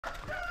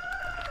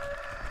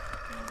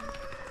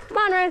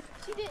Come on, Ruth.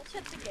 She didn't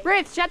shut the gate.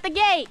 Ruth, shut the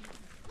gate.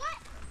 What?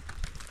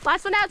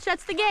 Last one out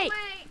shuts the gate.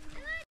 Wait.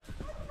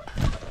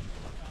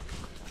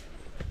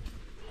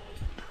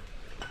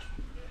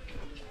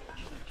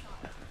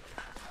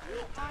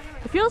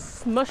 It feels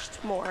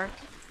smushed more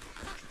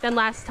than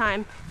last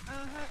time.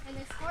 And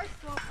this horse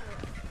won't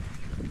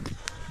move.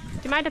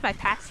 Do you mind if I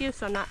pass you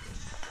so I'm not?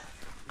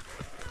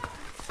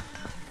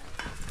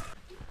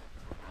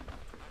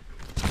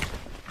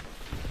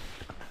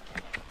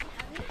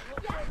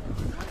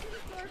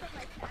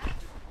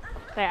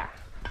 There.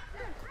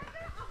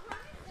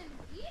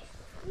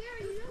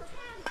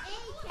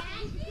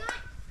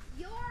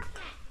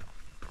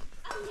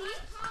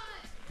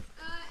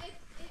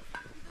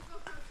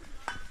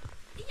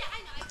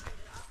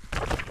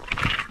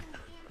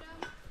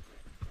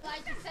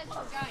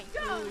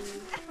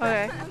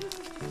 Okay.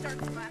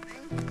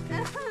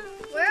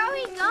 Where are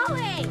we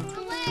going?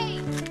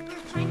 Away.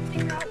 We're trying to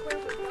figure out where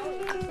we're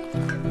going.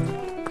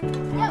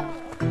 No.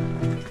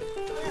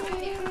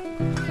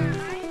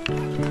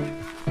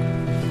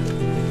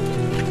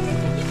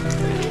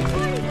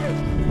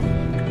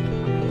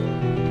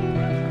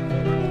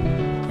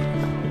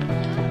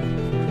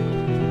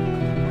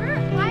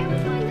 Why are we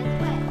going this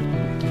way?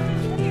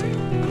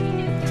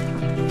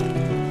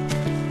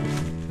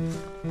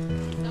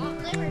 Not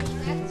Liberty,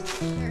 that's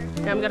for sure.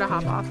 Yeah, I'm gonna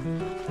hop off.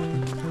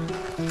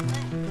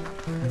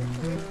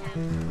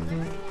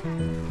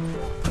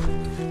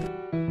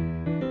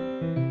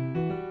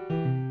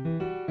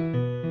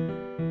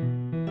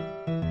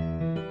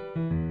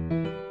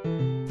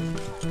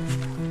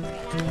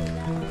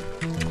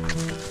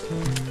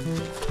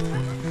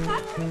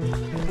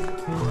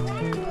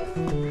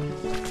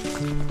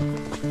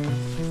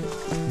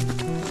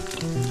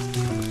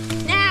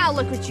 Now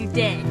look what you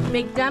did,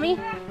 big dummy.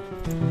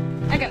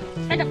 Back up,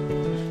 back up.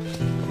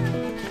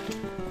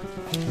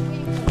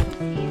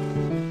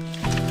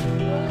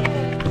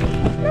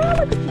 Now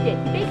look what you did,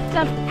 big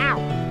dumb. Ow.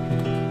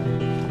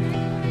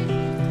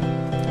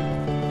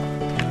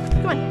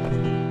 Come on.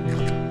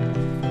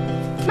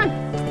 Come on.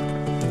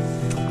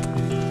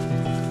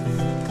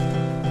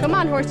 Come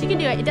on, horse, you can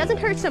do it. It doesn't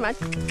hurt so much.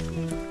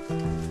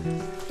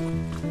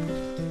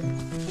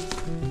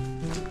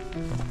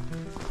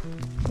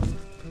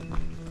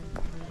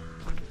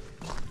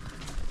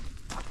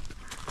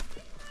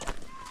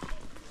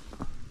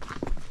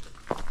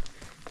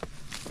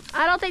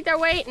 I don't think they're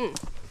waiting.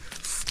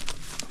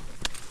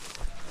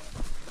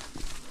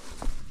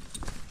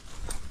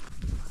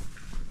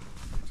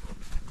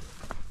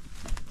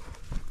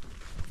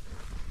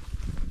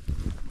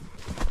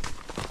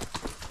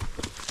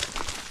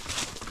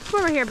 Come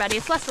over here, buddy.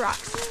 It's less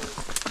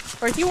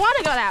rocks. Or if you want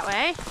to go that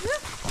way.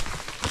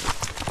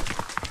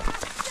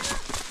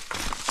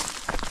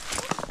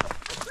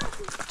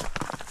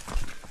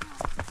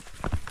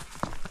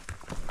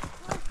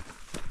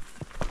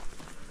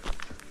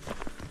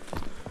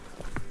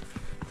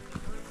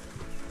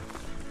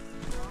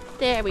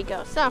 There we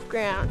go, soft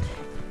ground.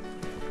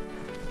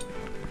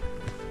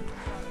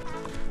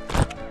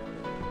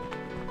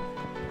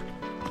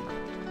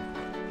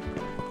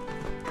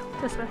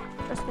 This way,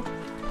 trust me.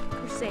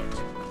 You're safe.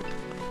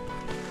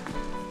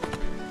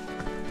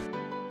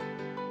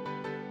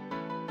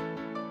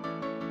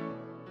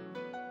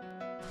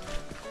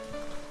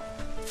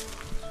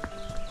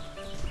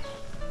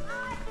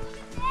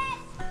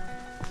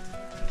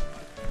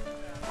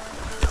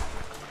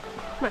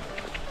 Come on.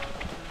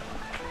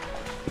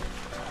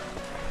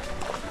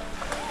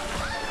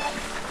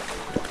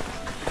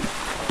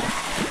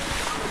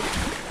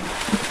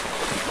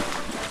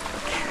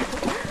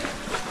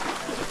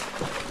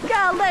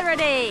 Go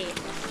Liberty!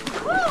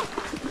 Woo!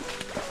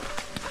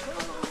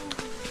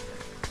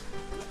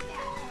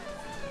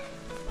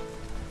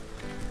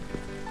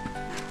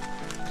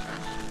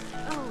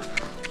 Oh.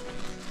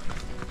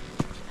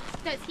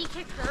 Does he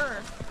kick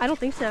her? I don't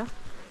think so.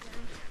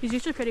 He's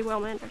usually pretty well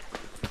mannered.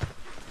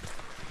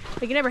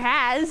 Like he never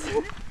has.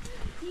 Yeah.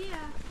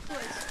 So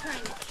it's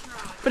trying to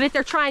try. But if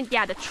they're trying,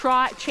 yeah, to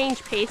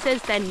change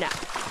paces, then no.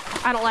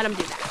 I don't let them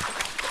do that.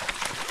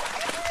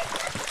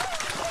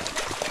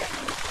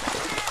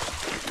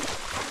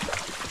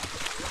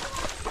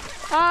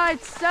 Oh,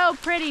 it's so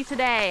pretty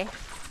today.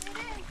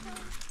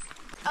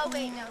 Oh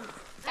wait, no.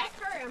 Back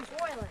her and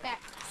boil it.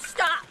 Back.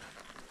 Stop.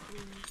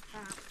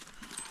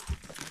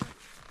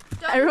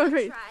 Don't Everyone's even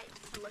ready. try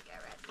to look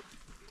at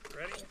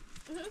Red.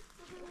 Ready?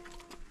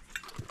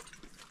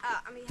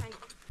 I'm behind you.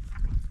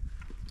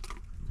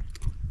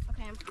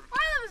 Okay.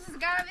 Well, this is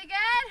gonna be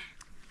good.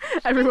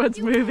 Everyone's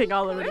moving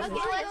all over the Okay,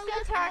 place. let's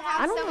go to our I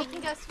house don't so know. we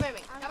can go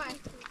swimming. Come on.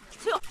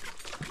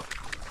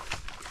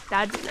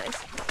 That'd be nice.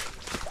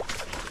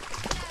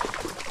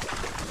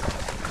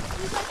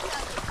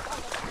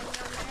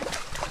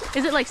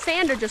 Is it like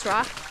sand or just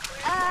rock?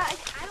 I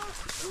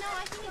don't know.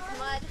 I think it's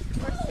mud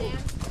or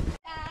sand.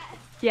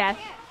 Yeah.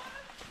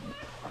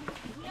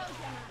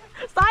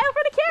 Smile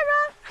for the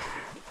camera!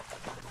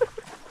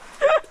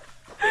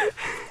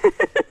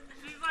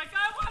 She's like, I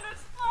want to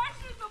splash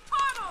in the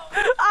puddle.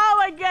 Oh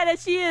my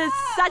goodness, she is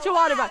such a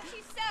water bug.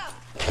 She's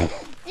so.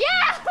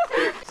 Yeah!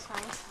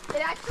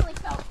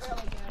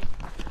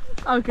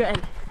 Oh,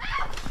 good.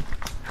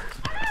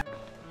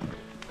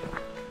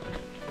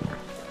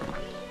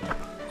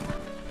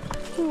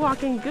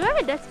 Walking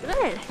good. That's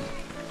good.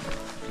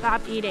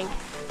 Stop eating.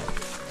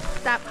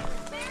 Stop.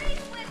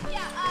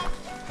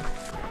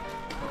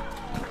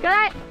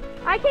 Good.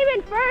 I came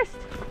in first.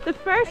 The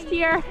first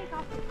year.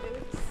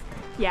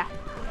 Yeah.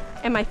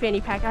 And my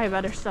fanny pack. I have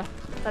other stuff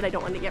that I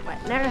don't want to get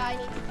wet in there. Yeah, I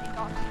need to take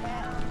off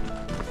that.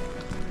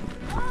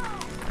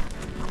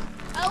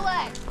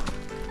 Alex!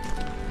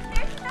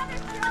 There's another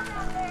trail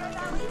down there with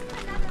at least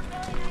another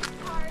really nice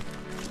part.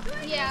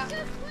 Yeah.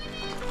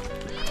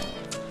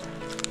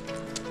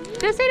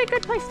 This ain't a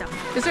good place though.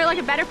 Is there like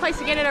a better place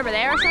to get it over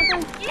there or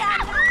something? Get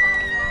up!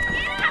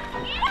 Get up!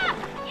 Get up!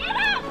 Get up! Get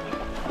up!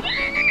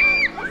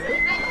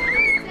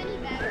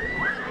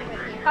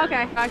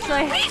 Okay,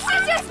 actually. We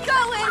should just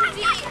go in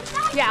deep.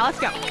 Yeah, let's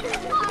go. Wait,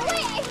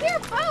 I hear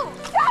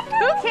boats.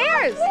 Who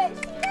cares? She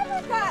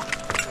never got.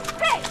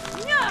 Hey,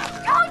 no!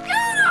 Oh,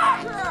 no!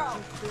 Girl!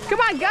 Come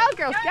on, go,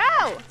 girls,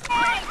 go!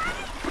 Hey,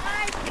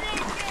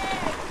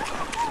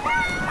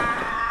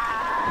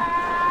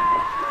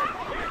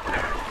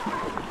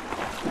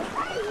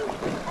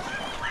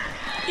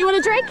 You want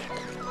a drink?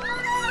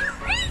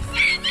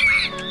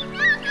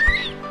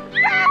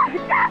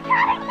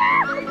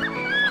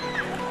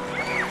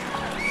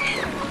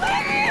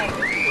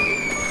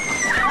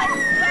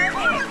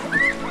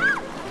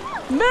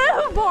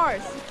 Move,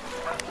 Boris!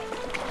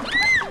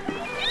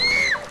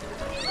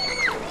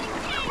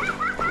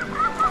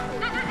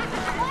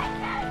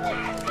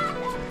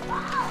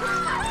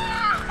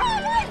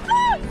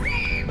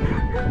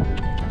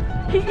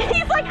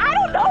 He's like, I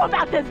don't know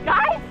about this,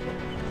 guys.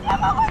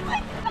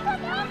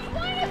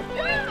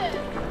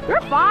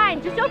 You're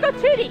fine. Just don't go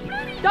too deep.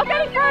 Don't go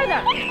any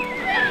further.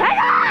 Hang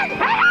on!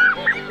 Hang on!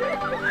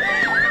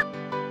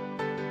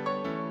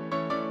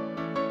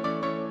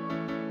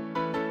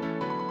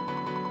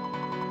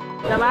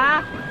 Diba?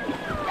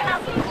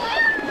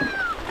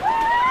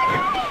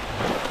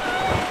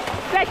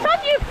 I told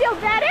you you'd feel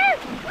better.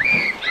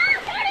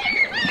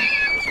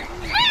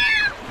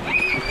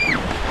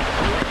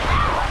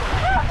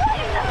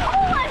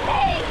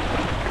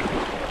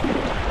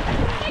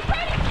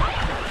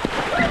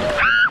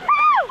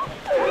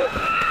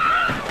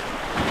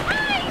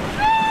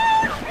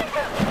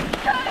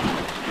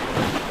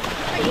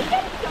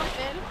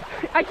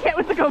 I can't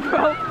with the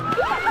GoPro.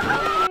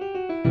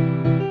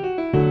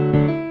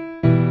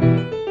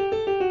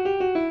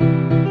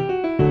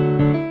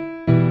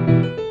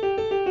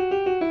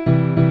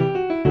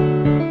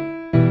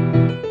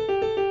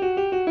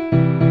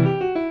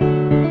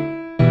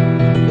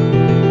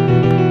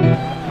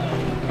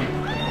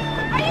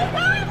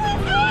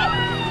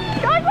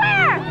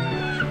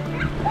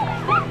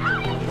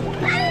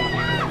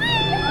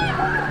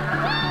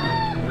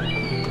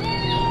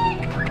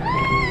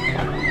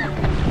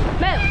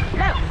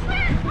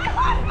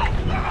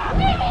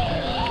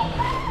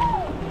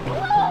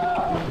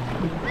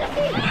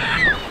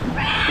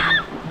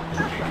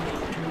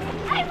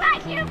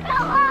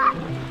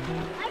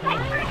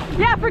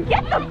 Yeah,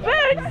 forget the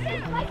boots!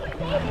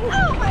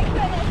 Oh my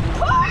goodness!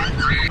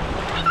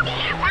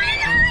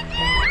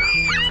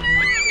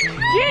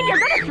 June, you're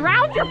gonna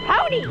drown your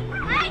pony!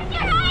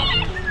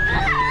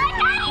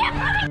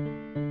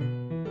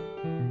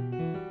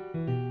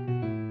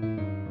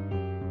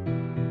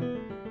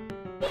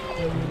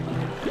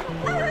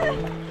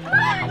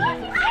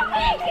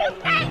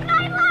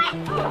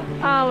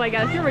 Oh my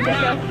gosh, you're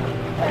ridiculous.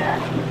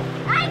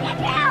 I can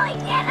barely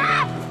get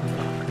up!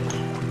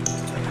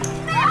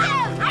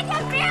 I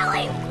can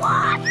barely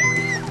walk!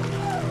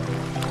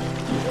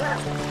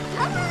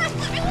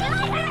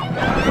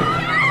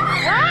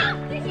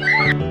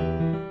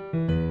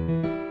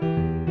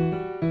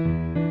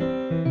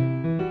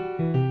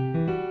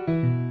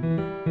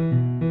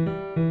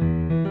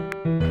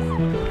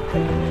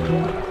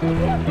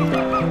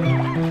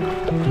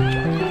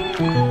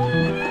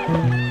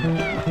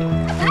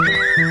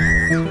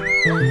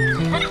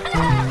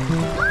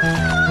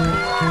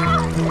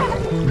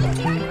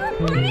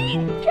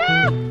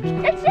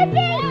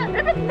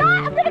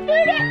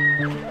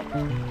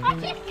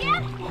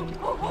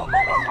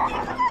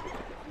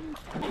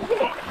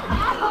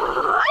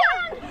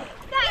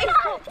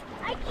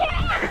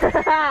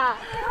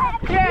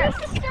 Yes.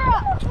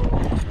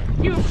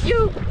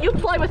 You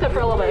play with it for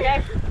a little bit,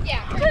 okay?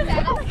 Yeah. Hang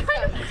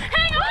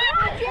on.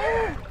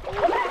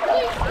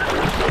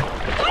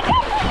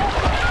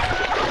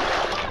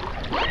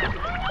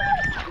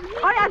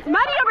 Oh yeah, it's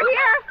muddy over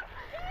here.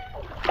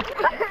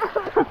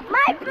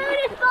 My boot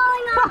is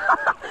falling off.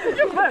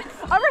 Your boot.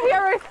 Over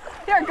here.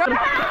 Here, go.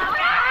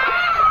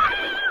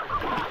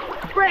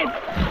 Red.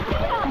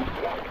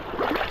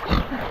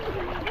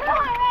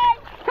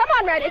 Come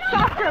on, Red. It's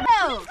softer.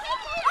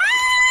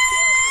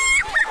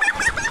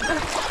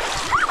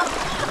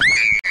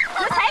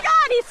 Just hang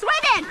on. He's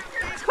swimming.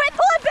 Quit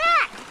pulling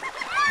back.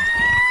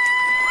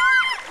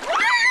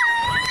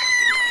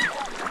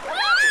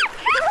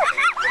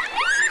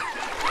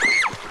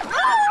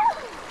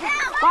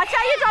 Watch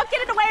out you don't get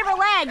in the way of her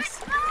legs.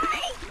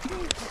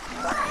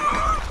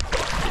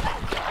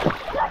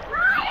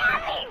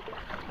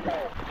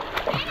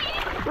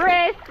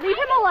 Leave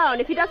him alone.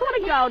 If he doesn't want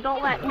to go,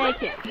 don't make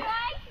him.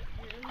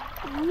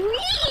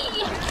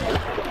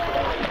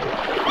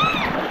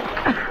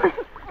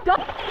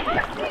 Don't.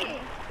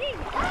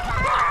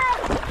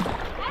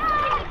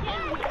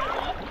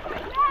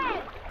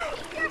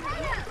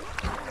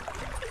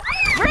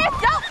 Britt,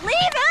 don't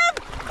leave him!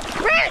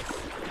 Britt!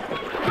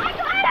 I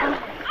got him!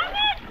 I'm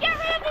gonna get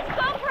rid of this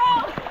GoPro!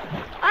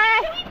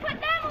 Can we put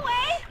them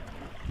away?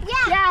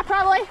 Yeah,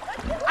 probably.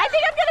 I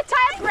think I'm gonna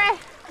tie up Red.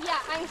 Yeah,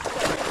 I'm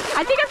scared.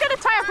 I think I'm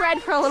gonna tie up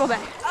Red for a little bit.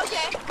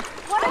 Okay.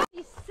 What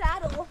is the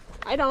saddle?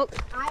 I don't.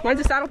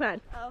 Mine's a saddle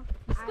pad. Oh,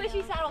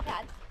 squishy saddle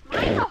pad.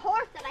 Mine's a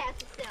horse that I have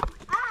to sit on.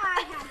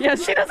 Yeah,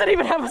 she doesn't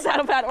even have a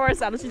saddle pad or a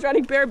saddle. She's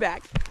riding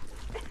bareback.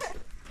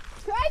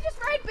 Can I just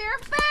ride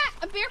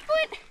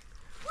barefoot?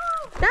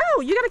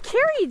 No, you gotta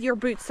carry your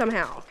boots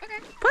somehow. Okay.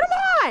 Put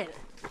them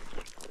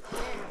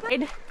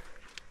on.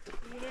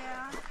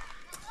 Yeah.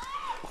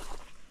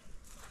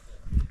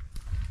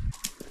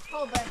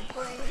 Hold on,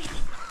 please.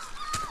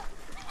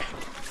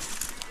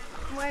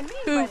 When me,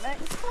 Who? my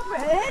legs are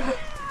red.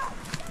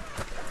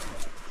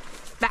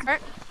 That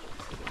hurt.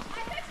 I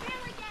could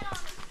barely get on.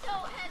 It's so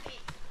heavy.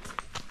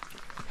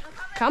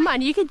 Come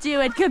on, you can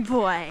do it. Good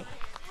boy.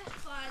 That's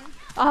fun.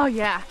 Oh,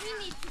 yeah. We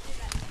need to do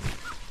that.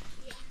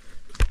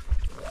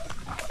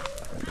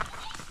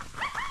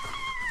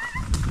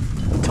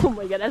 Oh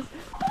my goodness.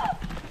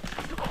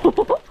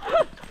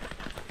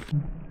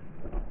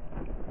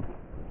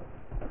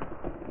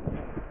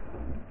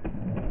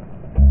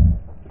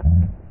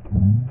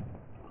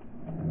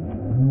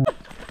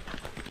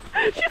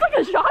 She's like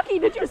a jockey.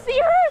 Did you see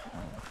her?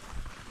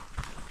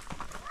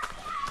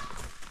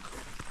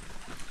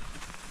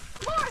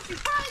 Morris, you're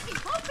probably be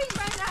hoping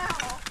by now.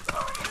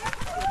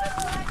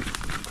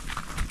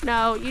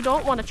 No, you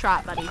don't want to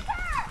trot, buddy.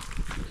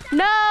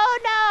 No,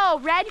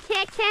 Red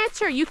can't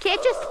cancer. You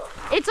can't just,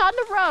 it's on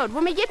the road.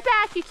 When we get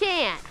back, you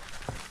can't.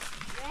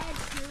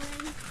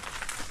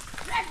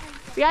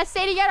 We gotta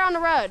stay together on the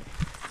road.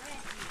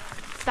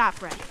 Stop,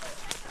 Red.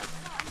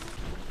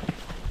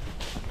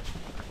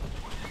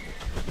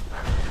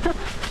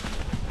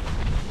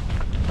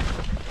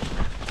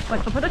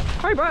 What's up with the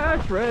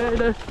tie-back,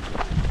 Red?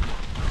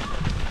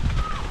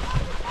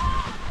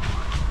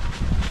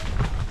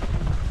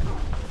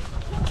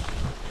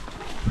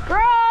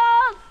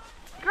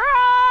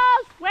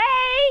 Girls,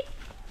 wait!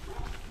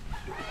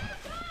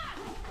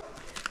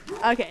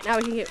 Okay, now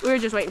we were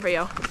just waiting for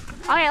you.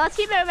 Okay, let's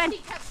keep moving. He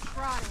kept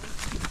trotting.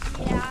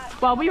 Yeah.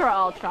 Well, we were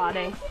all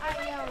trotting. I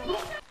know.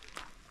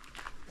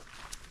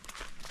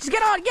 Just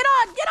get on! Get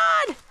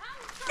on!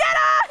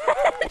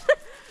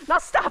 Now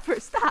stop her,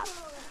 stop.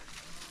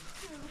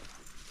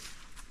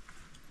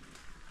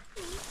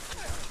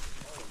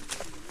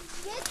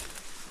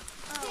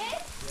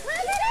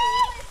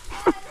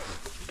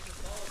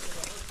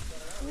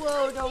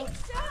 Whoa, don't.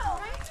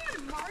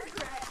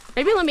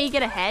 Maybe let me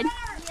get ahead. Yeah,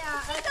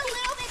 he's a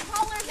little bit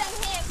taller than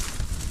him.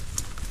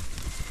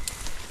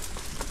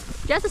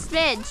 Just a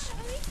smidge.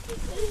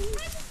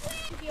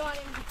 If you want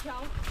him to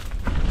jump.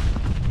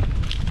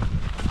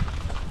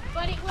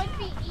 But it would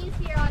be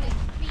easier on his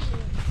feet.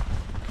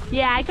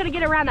 Yeah, I couldn't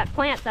get around that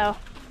plant though.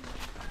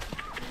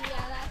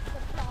 Yeah, that's the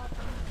problem.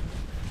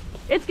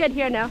 It's good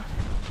here now.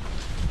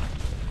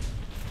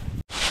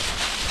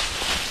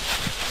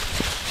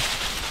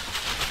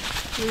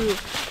 Ooh.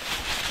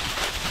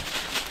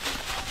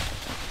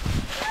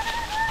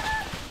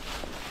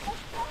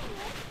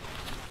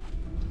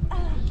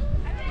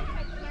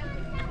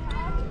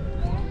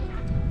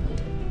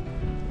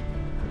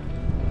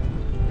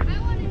 I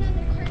want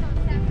another turn on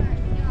Sapphire.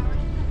 Yeah, I want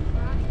to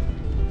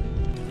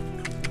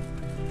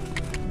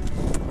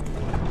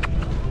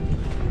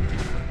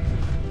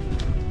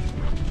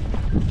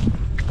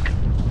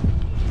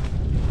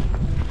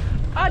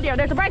Oh dear,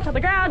 there's a branch on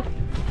the ground.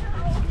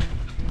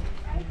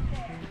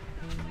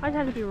 Why does it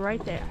have to be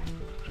right there?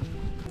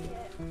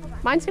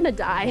 Mine's gonna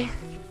die.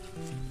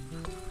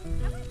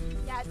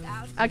 Yeah, it's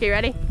out. Okay,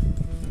 ready?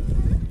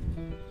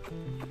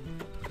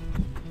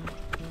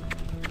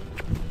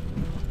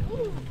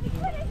 Ooh,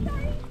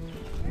 sorry.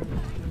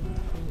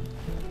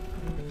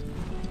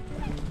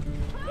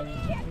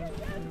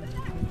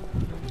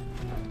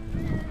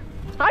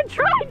 I'm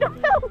trying to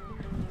help.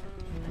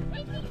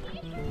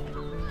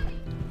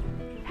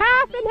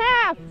 Half and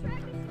half.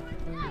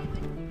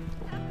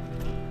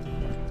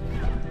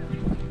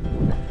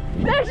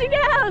 There she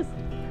goes.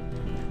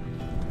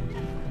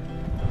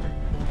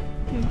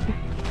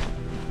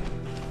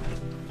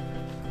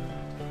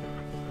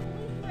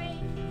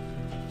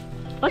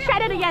 Let's try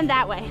it again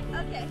that way.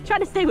 Okay. Try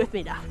to stay with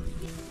me now.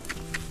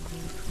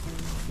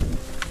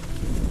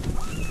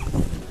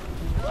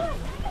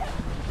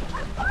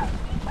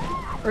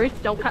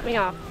 Ruth, don't cut me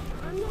off.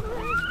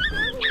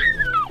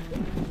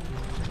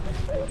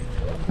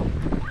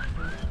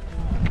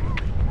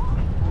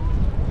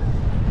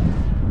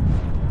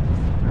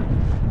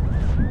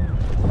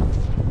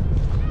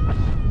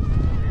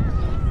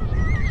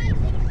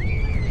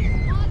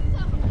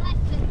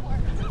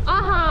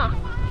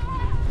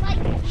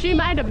 She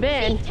might have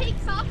been. She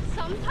takes off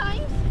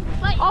sometimes,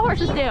 but All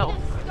horses you do. need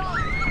to stop.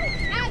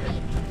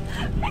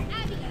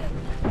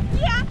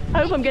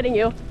 I hope I'm getting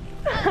you.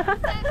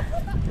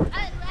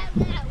 That's,